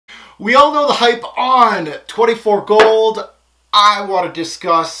We all know the hype on 24 Gold. I want to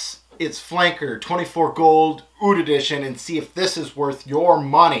discuss its flanker, 24 Gold Oud Edition, and see if this is worth your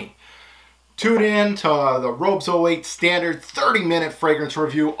money. Tune in to the Robes 08 standard 30-minute fragrance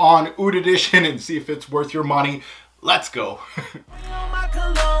review on Oud Edition and see if it's worth your money. Let's go.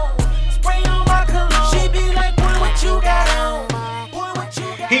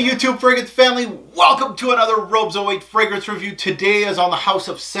 Hey YouTube fragrance family, welcome to another Robes 08 fragrance review. Today is on the House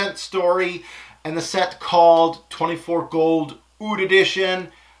of Scentstory and the scent called 24 Gold Oud Edition.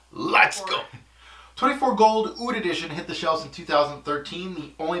 Let's go. 24 Gold Oud Edition hit the shelves in 2013.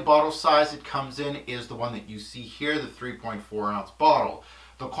 The only bottle size it comes in is the one that you see here, the 3.4 ounce bottle.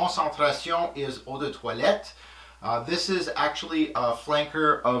 The concentration is eau de toilette. This is actually a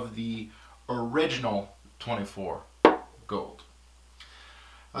flanker of the original 24 Gold.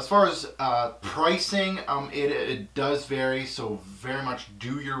 As far as pricing, it does vary, so very much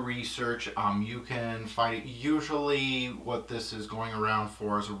do your research. You can find it, usually what this is going around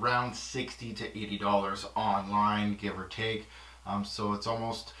for is around $60 to $80 online, give or take. So it's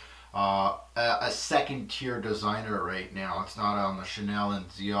almost a second tier designer right now. It's not on the Chanel and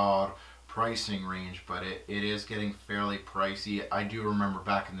Dior pricing range, but it is getting fairly pricey. I do remember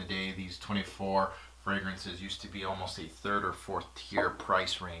back in the day, these 24 fragrances used to be almost a third or fourth tier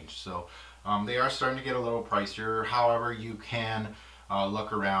price range, so they are starting to get a little pricier. However, you can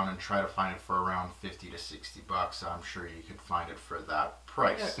look around and try to find it for around 50 to 60 bucks. I'm sure you could find it for that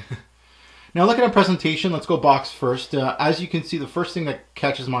price. Now looking at presentation, let's go box first. As you can see, the first thing that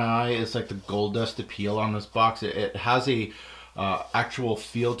catches my eye is like the gold dust appeal on this box. It has a actual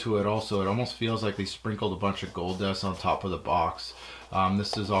feel to it also. It almost feels like they sprinkled a bunch of gold dust on top of the box.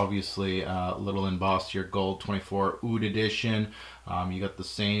 This is obviously a little embossed here, Gold 24 Oud Edition. You got the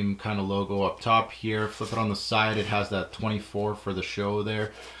same kind of logo up top here. Flip it on the side, it has that 24 for the show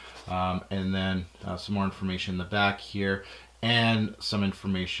there. And then some more information in the back here and some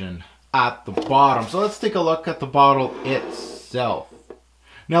information at the bottom. So let's take a look at the bottle itself.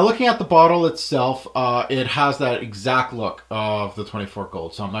 Now looking at the bottle itself, it has that exact look of the 24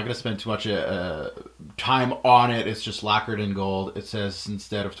 Gold, so I'm not going to spend too much time on it. It's just lacquered in gold. It says,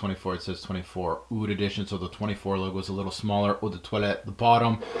 instead of 24, it says 24 Oud Edition, so the 24 logo is a little smaller. Eau de toilette at the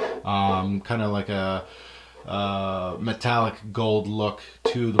bottom, kind of like a metallic gold look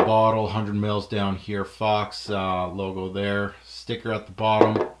to the bottle. 100 mils down here, Fox logo there, sticker at the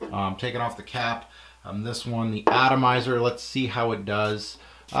bottom. Taking off the cap. This one, the atomizer, let's see how it does.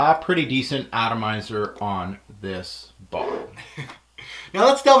 Pretty decent atomizer on this bottle. Now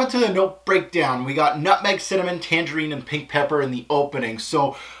let's delve into the note breakdown. We got nutmeg, cinnamon, tangerine, and pink pepper in the opening.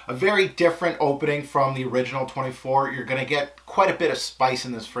 So a very different opening from the original 24. You're going to get quite a bit of spice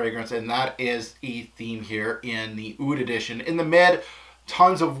in this fragrance, and that is a theme here in the Oud Edition. In the mid,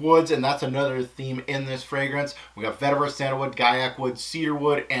 tons of woods, and that's another theme in this fragrance. We got vetiver, sandalwood, gaiac wood,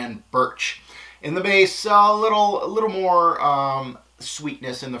 cedarwood, and birch. In the base, a little more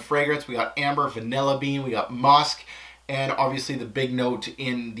sweetness in the fragrance. We got amber, vanilla bean, we got musk, and obviously the big note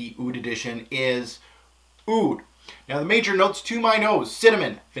in the Oud Edition is oud. Now the major notes to my nose: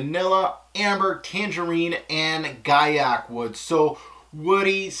 cinnamon, vanilla, amber, tangerine, and gaiac wood. So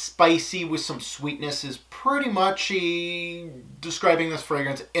woody, spicy with some sweetness is pretty much describing this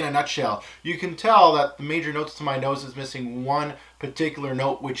fragrance in a nutshell. You can tell that the major notes to my nose is missing one particular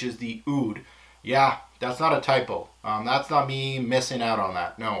note, which is the oud. Yeah, that's not a typo. That's not me missing out on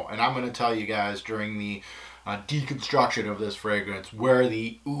that. No, and I'm going to tell you guys during the deconstruction of this fragrance where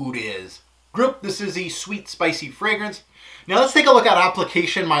the oud is. Group, this is a sweet, spicy fragrance. Now let's take a look at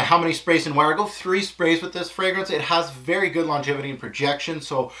application, how many sprays and where. I go 3 sprays with this fragrance. It has very good longevity and projection,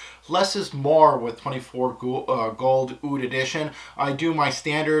 so less is more with 24 Gold Oud Edition. I do my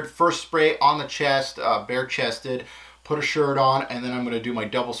standard first spray on the chest, bare chested, put a shirt on, and then I'm going to do my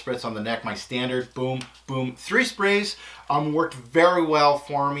double spritz on the neck, my standard, boom, boom. 3 sprays worked very well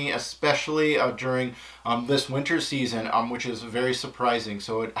for me, especially during this winter season, which is very surprising.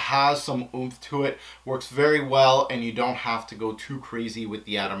 So it has some oomph to it, works very well, and you don't have to go too crazy with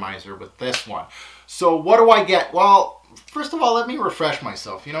the atomizer with this one. So what do I get? Well, first of all, let me refresh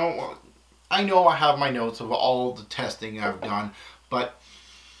myself. You know, I know I have my notes of all the testing I've done, but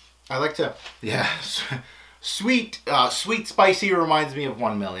I like to, yeah, sweet, spicy reminds me of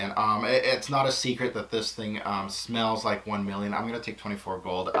 1 million. It's not a secret that this thing smells like 1 million. I'm going to take 24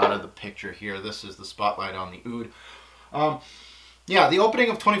 Gold out of the picture here. This is the spotlight on the oud. Yeah, the opening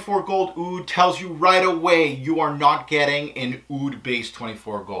of 24 Gold Oud tells you right away you are not getting an oud-based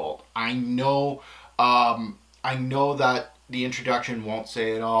 24 Gold. I know that the introduction won't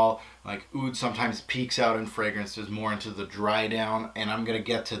say it all. Like oud sometimes peaks out in fragrances more into the dry down, and I'm gonna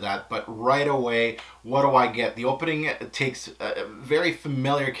get to that. But right away, what do I get? The opening takes very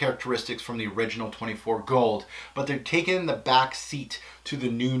familiar characteristics from the original 24 Gold, but they're taking the back seat to the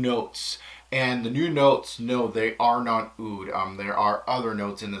new notes. And the new notes, no, they are not oud. There are other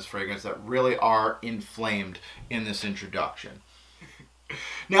notes in this fragrance that really are inflamed in this introduction.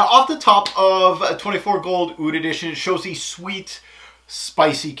 Now, off the top of 24 Gold Oud Edition, it shows the sweet,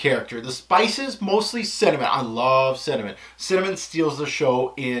 spicy character. The spices, mostly cinnamon. I love cinnamon. Cinnamon steals the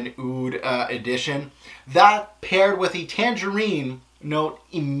show in Oud Edition. That paired with a tangerine note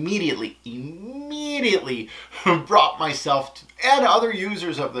immediately brought myself and other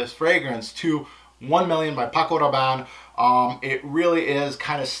users of this fragrance to 1 Million by Paco Rabanne. It really is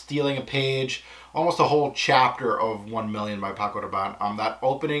kind of stealing a page, almost a whole chapter of 1 Million by Paco Rabanne. That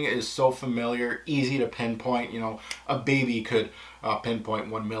opening is so familiar, easy to pinpoint. You know, a baby could pinpoint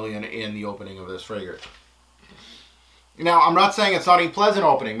 1 Million in the opening of this fragrance. Now, I'm not saying it's not a pleasant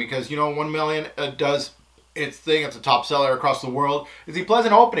opening, because, you know, 1 Million does its thing. It's a top seller across the world. It's a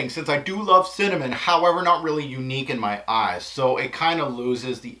pleasant opening since I do love cinnamon, however, not really unique in my eyes. So it kind of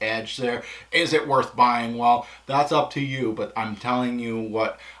loses the edge there. Is it worth buying? Well, that's up to you, but I'm telling you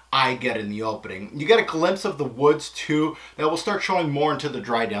what I get in the opening. You get a glimpse of the woods too. That will start showing more into the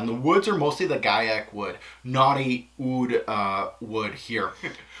dry down. The woods are mostly the Gaiac wood, not a oud wood here.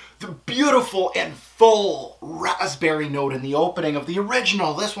 The beautiful and full raspberry note in the opening of the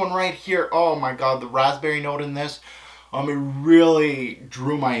original. This one right here. Oh my God, the raspberry note in this. It really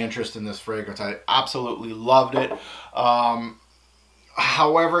drew my interest in this fragrance. I absolutely loved it.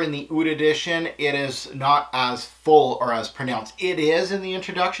 However, in the Oud Edition, it is not as full or as pronounced. It is in the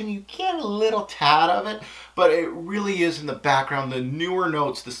introduction. You get a little tad of it, but it really is in the background. The newer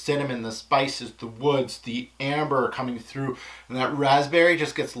notes, the cinnamon, the spices, the woods, the amber coming through, and that raspberry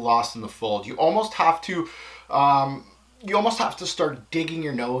just gets lost in the fold. You almost have to start digging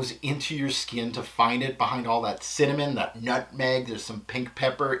your nose into your skin to find it behind all that cinnamon, that nutmeg. There's some pink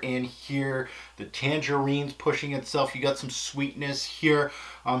pepper in here. The tangerine's pushing itself. You got some sweetness here.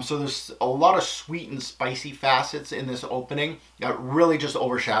 So there's a lot of sweet and spicy facets in this opening that really just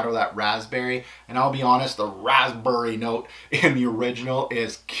overshadow that raspberry. And I'll be honest, the raspberry note in the original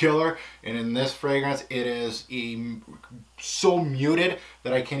is killer. And in this fragrance, it is so muted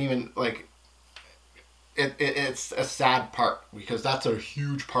that I can't even, like, it's a sad part, because that's a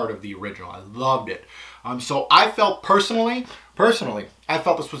huge part of the original. I loved it. So I felt personally, I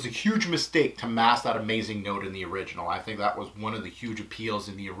felt this was a huge mistake to mask that amazing note in the original. I think that was one of the huge appeals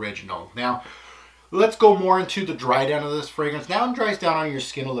in the original. Now, let's go more into the dry down of this fragrance. Now it dries down on your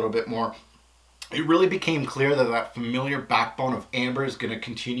skin a little bit more. It really became clear that that familiar backbone of amber is going to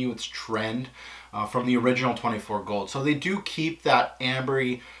continue its trend from the original 24 Gold. So they do keep that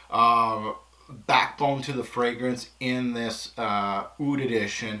ambery backbone to the fragrance in this Oud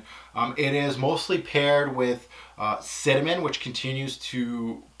Edition. It is mostly paired with cinnamon, which continues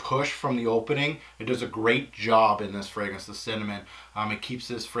to push from the opening. It does a great job in this fragrance, the cinnamon. It keeps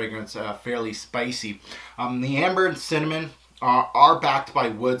this fragrance fairly spicy. The amber and cinnamon are backed by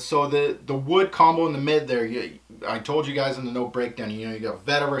wood. So the wood combo in the mid there, I told you guys in the note breakdown, you know, you got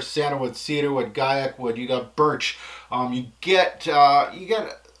vetiver, sandalwood, cedarwood, Gaiac wood, you got birch. You get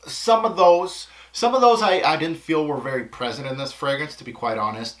some of those. Some of those I didn't feel were very present in this fragrance, to be quite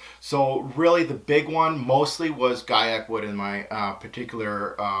honest. So really the big one mostly was Gaiac wood in my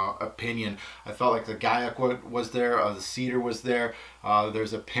particular opinion. I felt like the Gaiac wood was there, the cedar was there.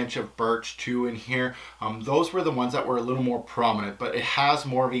 There's a pinch of birch too in here. Those were the ones that were a little more prominent, but it has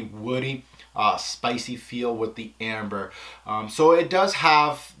more of a woody, spicy feel with the amber. So it does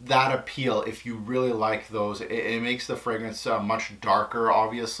have that appeal if you really like those. It makes the fragrance much darker,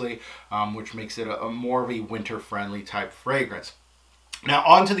 obviously, which makes it a more of a winter friendly type fragrance. Now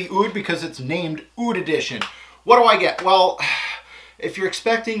on to the oud, because it's named Oud Edition. What do I get? Well, if you're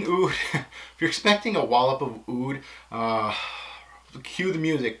expecting oud, if you're expecting a wallop of oud, cue the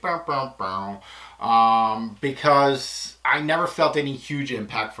music. Because I never felt any huge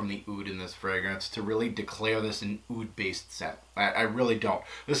impact from the oud in this fragrance to really declare this an oud-based scent. I really don't.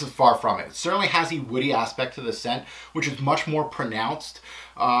 This is far from it. It certainly has a woody aspect to the scent, which is much more pronounced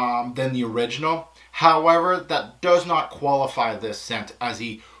than the original. However, that does not qualify this scent as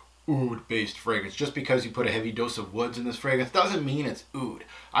a oud-based fragrance. Just because you put a heavy dose of woods in this fragrance doesn't mean it's oud.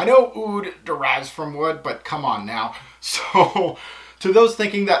 I know oud derives from wood, but come on now. So to those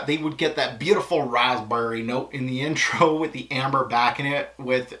thinking that they would get that beautiful raspberry note in the intro with the amber backing it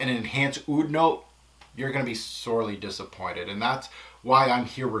with an enhanced oud note, you're going to be sorely disappointed. And that's why I'm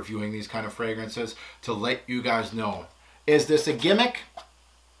here reviewing these kind of fragrances, to let you guys know Is this a gimmick?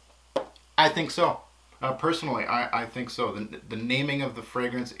 I think so. Personally, I think so. The naming of the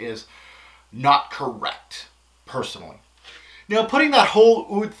fragrance is not correct, personally. Now, putting that whole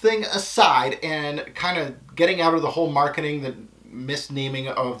oud thing aside and kind of getting out of the whole marketing, the misnaming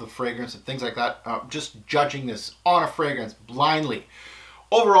of the fragrance and things like that, just judging this on a fragrance blindly.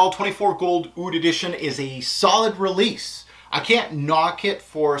 Overall, 24 Gold Oud Edition is a solid release. I can't knock it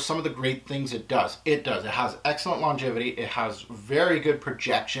for some of the great things it does. It does. It has excellent longevity. It has very good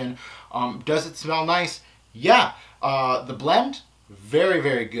projection. Does it smell nice? Yeah. The blend? Very,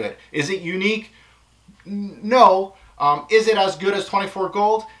 very good. Is it unique? No. Is it as good as 24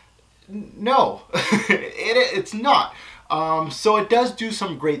 Gold? No. It's not. So it does do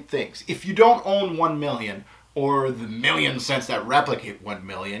some great things. If you don't own 1 million, or the million scents that replicate 1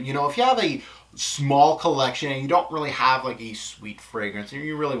 million, you know, if you have a small collection and you don't really have like a sweet fragrance and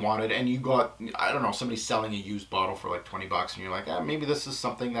you really want it, and you got, I don't know, somebody selling a used bottle for like 20 bucks and you're like, maybe this is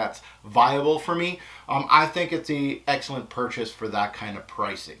something that's viable for me, I think it's a excellent purchase for that kind of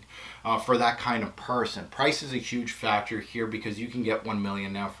pricing, for that kind of person. Price is a huge factor here because you can get 1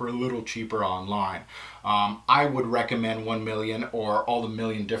 million now for a little cheaper online. I would recommend 1 million or all the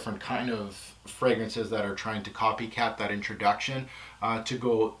million different kind of fragrances that are trying to copycat that introduction to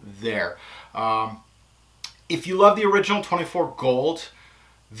go there. If you love the original 24 Gold,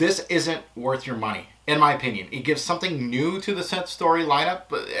 this isn't worth your money, in my opinion. It gives something new to the Scentstory lineup,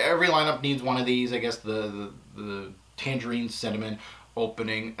 but every lineup needs one of these. I guess the tangerine cinnamon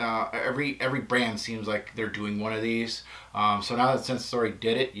opening, every brand seems like they're doing one of these. So now that Scentstory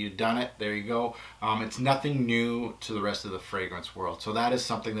did it, you've done it, there you go. It's nothing new to the rest of the fragrance world. So that is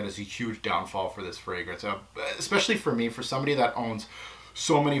something that is a huge downfall for this fragrance, especially for me, for somebody that owns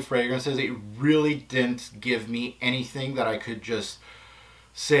so many fragrances. It really didn't give me anything that I could just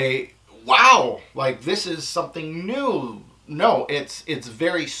say, wow, like this is something new. No, it's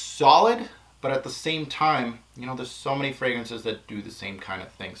very solid, but at the same time, you know, there's so many fragrances that do the same kind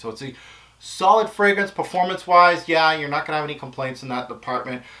of thing. So it's a solid fragrance. Performance wise, yeah, you're not gonna have any complaints in that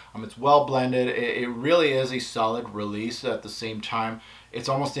department. It's well blended. It really is a solid release. At the same time, it's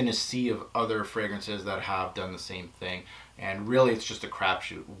almost in a sea of other fragrances that have done the same thing. And really, it's just a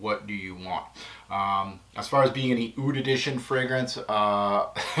crapshoot. What do you want? As far as being an Oud Edition fragrance,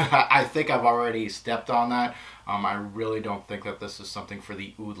 I think I've already stepped on that. I really don't think that this is something for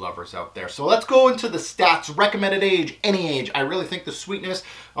the oud lovers out there. So let's go into the stats. Recommended age, any age. I really think the sweetness,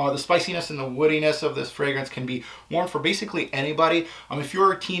 the spiciness, and the woodiness of this fragrance can be worn for basically anybody. If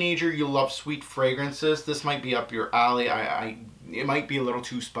you're a teenager, you love sweet fragrances, this might be up your alley. It might be a little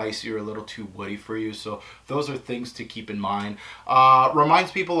too spicy or a little too woody for you. So those are things to keep in mind.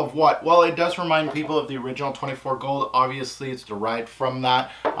 Reminds people of what? Well, it does remind people of the original 24 Gold. Obviously, it's derived from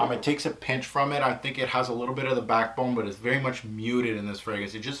that. It takes a pinch from it. I think it has a little bit of the backbone, but it's very much muted in this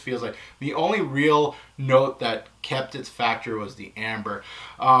fragrance. It just feels like the only real note that kept its factor was the amber.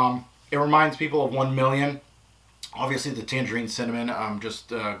 It reminds people of 1 million. Obviously, the tangerine cinnamon, just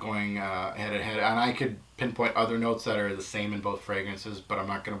going head to head. And I could pinpoint other notes that are the same in both fragrances, but I'm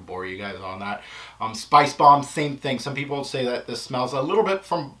not going to bore you guys on that. Spice Bomb, same thing. Some people say that this smells a little bit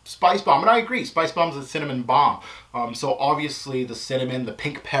from Spice Bomb, and I agree. Spice Bomb is a cinnamon bomb. So obviously the cinnamon, the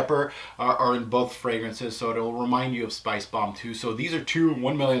pink pepper are in both fragrances, so it'll remind you of Spice Bomb too. So these are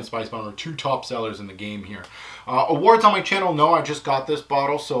 1 million Spice Bomb are two top sellers in the game here. Awards on my channel, no, I just got this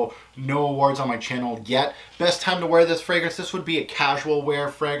bottle, so no awards on my channel yet. Best time to wear this fragrance, this would be a casual wear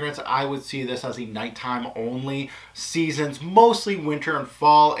fragrance. I would see this as a nighttime only. Seasons, mostly winter and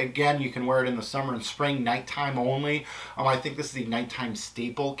fall. Again, you can wear it in the summer and spring, nighttime only. I think this is a nighttime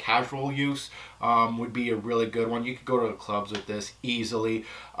staple. Casual use would be a really good one. You could go to the clubs with this easily.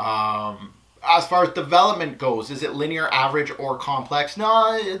 As far as development goes, is it linear, average, or complex?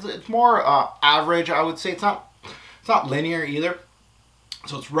 No, it's more average. I would say it's not linear either.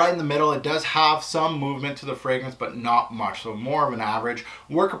 So it's right in the middle. It does have some movement to the fragrance, but not much. So more of an average.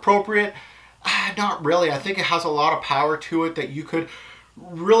 Work appropriate? Not really. I think it has a lot of power to it that you could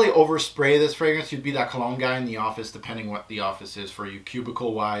really overspray this fragrance. You'd be that cologne guy in the office, depending what the office is for you.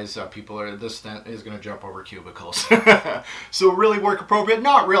 Cubicle wise, this scent is going to jump over cubicles. So really work appropriate?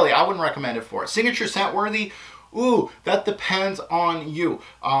 Not really. I wouldn't recommend it for it. Signature scent worthy? Ooh, that depends on you.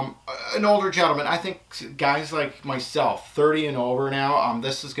 An older gentleman, I think guys like myself, 30 and over now,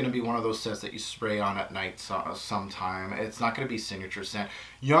 this is going to be one of those scents that you spray on at night sometime. It's not going to be signature scent.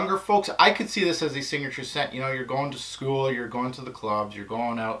 Younger folks, I could see this as a signature scent. You know, you're going to school, you're going to the clubs, you're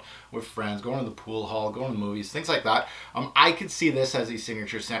going out with friends, going to the pool hall, going to movies, things like that. I could see this as a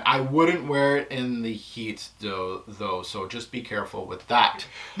signature scent. I wouldn't wear it in the heat though, so just be careful with that.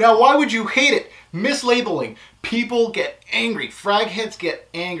 Now, why would you hate it? Mislabeling. People get angry. Frag heads get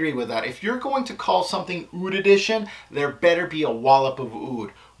angry with that. If you're going to call something Oud Edition, there better be a wallop of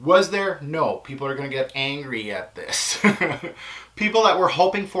oud. Was there? No. People are going to get angry at this. People that were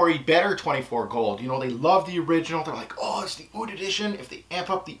hoping for a better 24 gold, you know, they love the original. They're like, oh, it's the Oud Edition. If they amp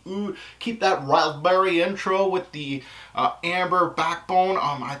up the oud, keep that wild berry intro with the amber backbone,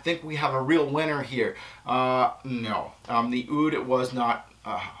 I think we have a real winner here. No. The oud, it was not...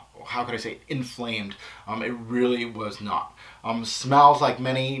 how could I say, inflamed. It really was not. Smells like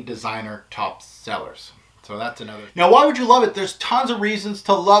many designer top sellers. So that's another. Now, why would you love it? There's tons of reasons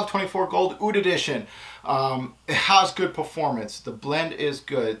to love 24 Gold Oud Edition. It has good performance. The blend is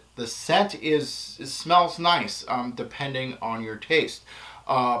good. The scent it smells nice, depending on your taste.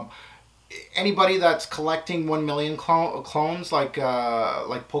 Anybody that's collecting 1 million clones like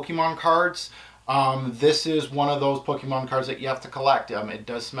Pokemon cards, this is one of those Pokemon cards that you have to collect. It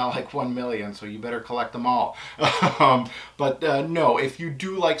does smell like 1 million, so you better collect them all. But no, if you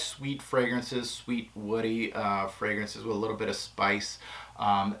do like sweet fragrances, sweet woody fragrances with a little bit of spice,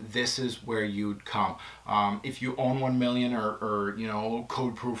 this is where you'd come. If you own 1 million or you know,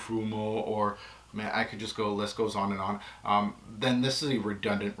 Code Profumo, or man, I could just go, list goes on and on. Then this is a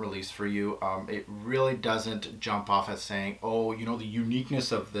redundant release for you. It really doesn't jump off as saying, oh, you know, the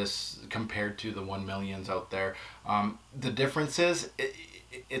uniqueness of this compared to the 1 millions out there. The difference is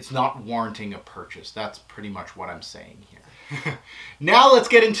it's not warranting a purchase. That's pretty much what I'm saying here. Now let's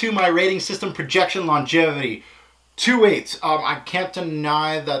get into my rating system: projection, longevity. 2/8. I can't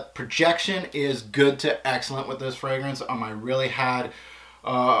deny that projection is good to excellent with this fragrance. I really had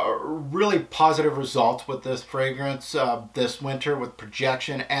really positive results with this fragrance this winter with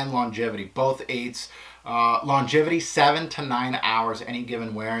projection and longevity, both 8s. Longevity 7 to 9 hours any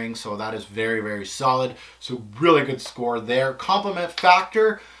given wearing, so that is very, very solid. So really good score there. Compliment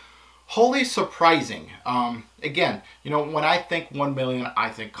factor, wholly surprising. Again, you know, when I think 1 million, I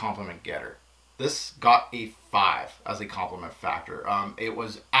think compliment getter. This got a 5 as a compliment factor. It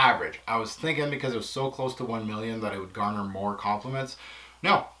was average. I was thinking because it was so close to 1 million that it would garner more compliments.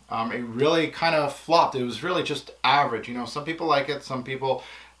 No, it really kind of flopped. It was really just average. You know, some people like it, some people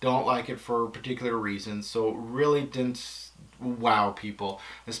don't like it for particular reasons. So it really didn't wow people,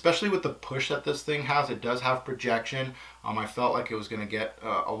 especially with the push that this thing has. It does have projection. I felt like it was going to get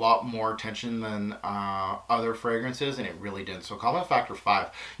a lot more attention than other fragrances, and it really didn't. So compliment factor 5.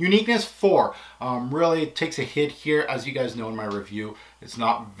 Uniqueness 4. Really takes a hit here. As you guys know in my review, it's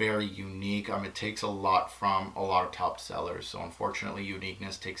not very unique. It takes a lot from a lot of top sellers. So unfortunately,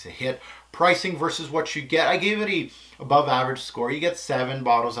 uniqueness takes a hit. Pricing versus what you get, I gave it a above average score. You get 7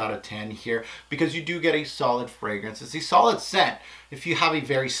 bottles out of 10 here because you do get a solid fragrance. It's a solid scent. If you have a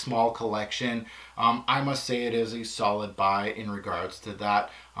very small collection, I must say it is a solid buy in regards to that.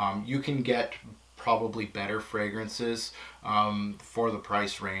 You can get probably better fragrances for the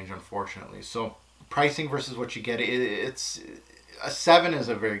price range, unfortunately. So pricing versus what you get, it's a 7 is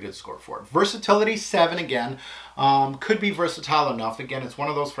a very good score for it. Versatility 7 again. Could be versatile enough. Again, it's one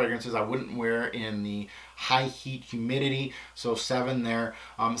of those fragrances I wouldn't wear in the high heat humidity, so 7 there.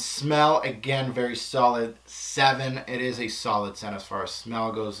 Smell, again, very solid. 7. It is a solid scent as far as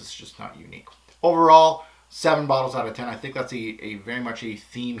smell goes. It's just not unique. Overall, 7 bottles out of 10. I think that's a very much a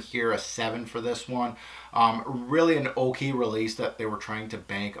theme here, a 7 for this one. Really an okay release that they were trying to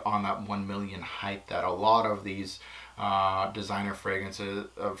bank on that 1 million hype that a lot of these designer fragrances,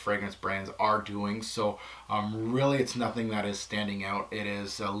 fragrance brands are doing. So really it's nothing that is standing out. It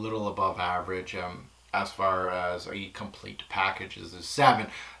is a little above average. As far as a complete package is a 7.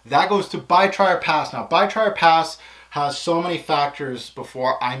 That goes to buy, try, or pass. Now, buy, try, or pass has so many factors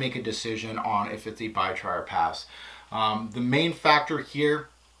before I make a decision on if it's a buy, try, or pass. The main factor here,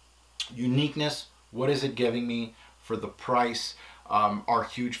 uniqueness. What is it giving me for the price? Are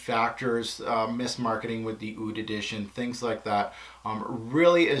huge factors. Mismarketing with the Oud Edition, things like that.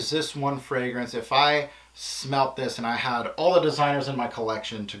 Really, is this one fragrance, if I smelt this and I had all the designers in my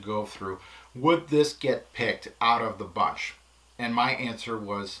collection to go through, would this get picked out of the bunch? And my answer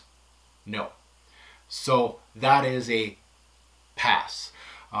was no. So that is a pass.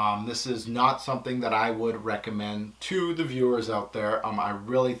 This is not something that I would recommend to the viewers out there. I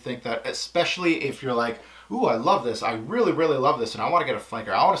really think that, especially if you're like, ooh, I love this. I really, really love this, and I want to get a flanker.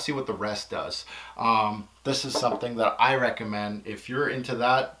 I want to see what the rest does. This is something that I recommend. If you're into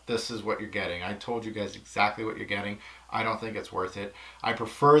that, this is what you're getting. I told you guys exactly what you're getting. I don't think it's worth it. I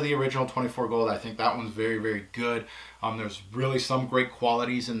prefer the original 24 Gold. I think that one's very, very good. There's really some great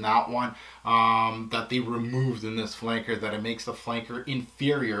qualities in that one that they removed in this flanker, that it makes the flanker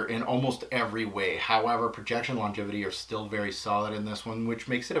inferior in almost every way. However, projection, longevity are still very solid in this one, which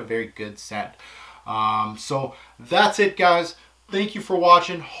makes it a very good scent. So that's it, guys. Thank you for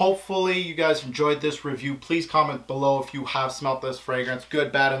watching. Hopefully you guys enjoyed this review. Please comment below if you have smelt this fragrance.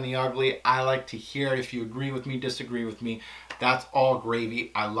 Good, bad, and the ugly. I like to hear it. If you agree with me, disagree with me, that's all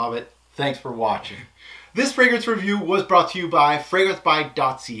gravy. I love it. Thanks for watching. This fragrance review was brought to you by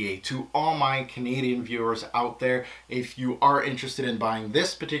FragranceBuy.ca. To all my Canadian viewers out there, if you are interested in buying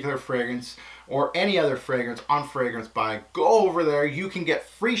this particular fragrance or any other fragrance on Fragrance Buy, go over there. You can get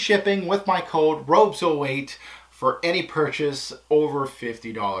free shipping with my code ROBES08 for any purchase over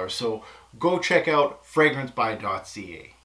 $50. So go check out FragranceBuy.ca.